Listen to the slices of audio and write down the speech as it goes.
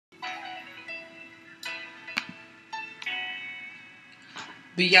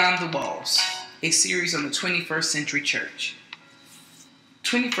Beyond the Walls, a series on the 21st century church.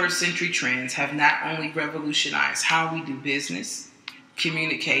 21st century trends have not only revolutionized how we do business,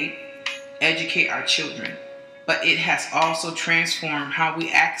 communicate, educate our children, but it has also transformed how we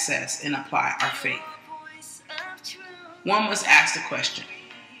access and apply our faith. One must ask the question,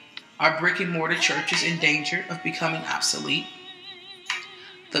 are brick and mortar churches in danger of becoming obsolete?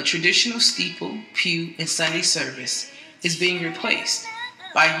 The traditional steeple, pew, and Sunday service is being replaced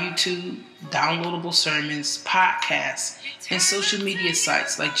by YouTube, downloadable sermons, podcasts, and social media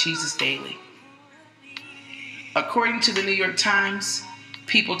sites like Jesus Daily. According to the New York Times,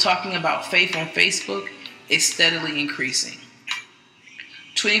 people talking about faith on Facebook is steadily increasing.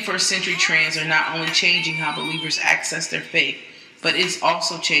 21st century trends are not only changing how believers access their faith, but it's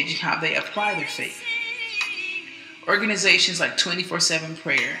also changing how they apply their faith. Organizations like 24/7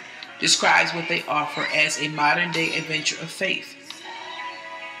 Prayer describes what they offer as a modern-day adventure of faith.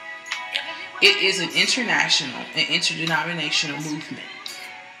 It is an international and interdenominational movement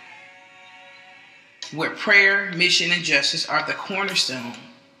where prayer, mission, and justice are the cornerstone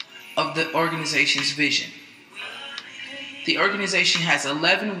of the organization's vision. The organization has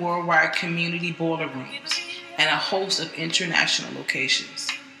 11 worldwide community boiler rooms and a host of international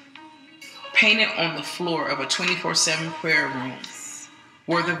locations. Painted on the floor of a 24/7 prayer room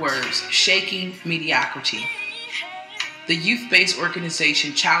were the words, "Shaking Mediocrity." The youth-based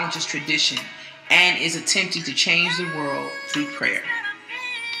organization challenges tradition and is attempting to change the world through prayer.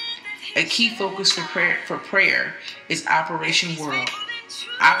 A key focus for prayer is Operation World.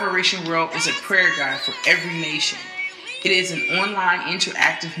 Operation World is a prayer guide for every nation. It is an online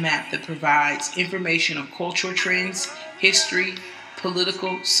interactive map that provides information on cultural trends, history,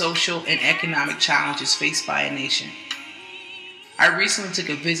 political, social, and economic challenges faced by a nation. I recently took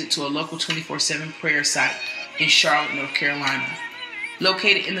a visit to a local 24/7 prayer site in Charlotte, North Carolina,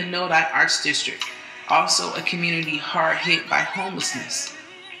 located in the Nodai Arts District, also a community hard hit by homelessness.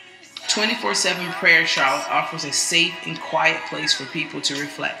 24/7 Prayer Charlotte offers a safe and quiet place for people to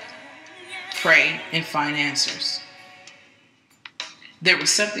reflect, pray, and find answers. There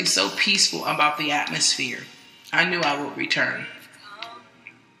was something so peaceful about the atmosphere. I knew I would return.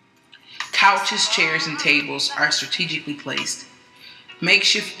 Couches, chairs, and tables are strategically placed.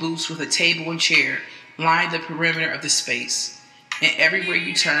 Makeshift booths with a table and chair line the perimeter of the space, and everywhere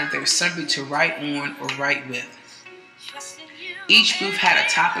you turn, there's something to write on or write with. Each booth had a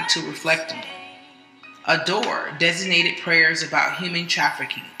topic to reflect on. A door designated prayers about human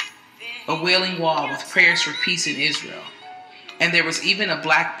trafficking, a wailing wall with prayers for peace in Israel, and there was even a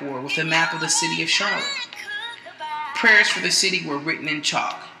blackboard with a map of the city of Charlotte. Prayers for the city were written in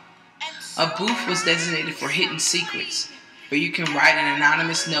chalk. A booth was designated for hidden secrets, where you can write an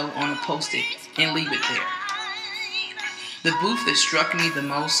anonymous note on a post-it and leave it there. The booth that struck me the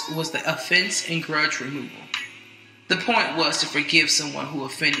most was the offense and grudge removal. The point was to forgive someone who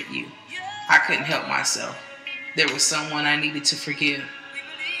offended you. I couldn't help myself. There was someone I needed to forgive.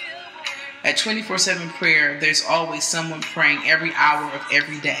 At 24/7 Prayer, there's always someone praying every hour of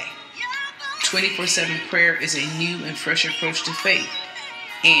every day. 24/7 Prayer is a new and fresh approach to faith,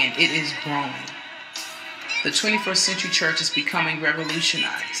 and it is growing. The 21st century church is becoming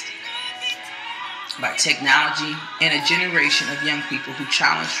revolutionized by technology and a generation of young people who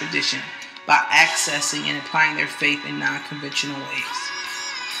challenge tradition by accessing and applying their faith in non-conventional ways.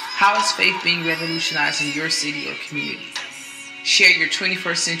 How is faith being revolutionized in your city or community? Share your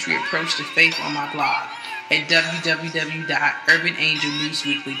 21st century approach to faith on my blog at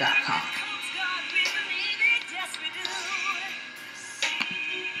www.urbanangelnewsweekly.com.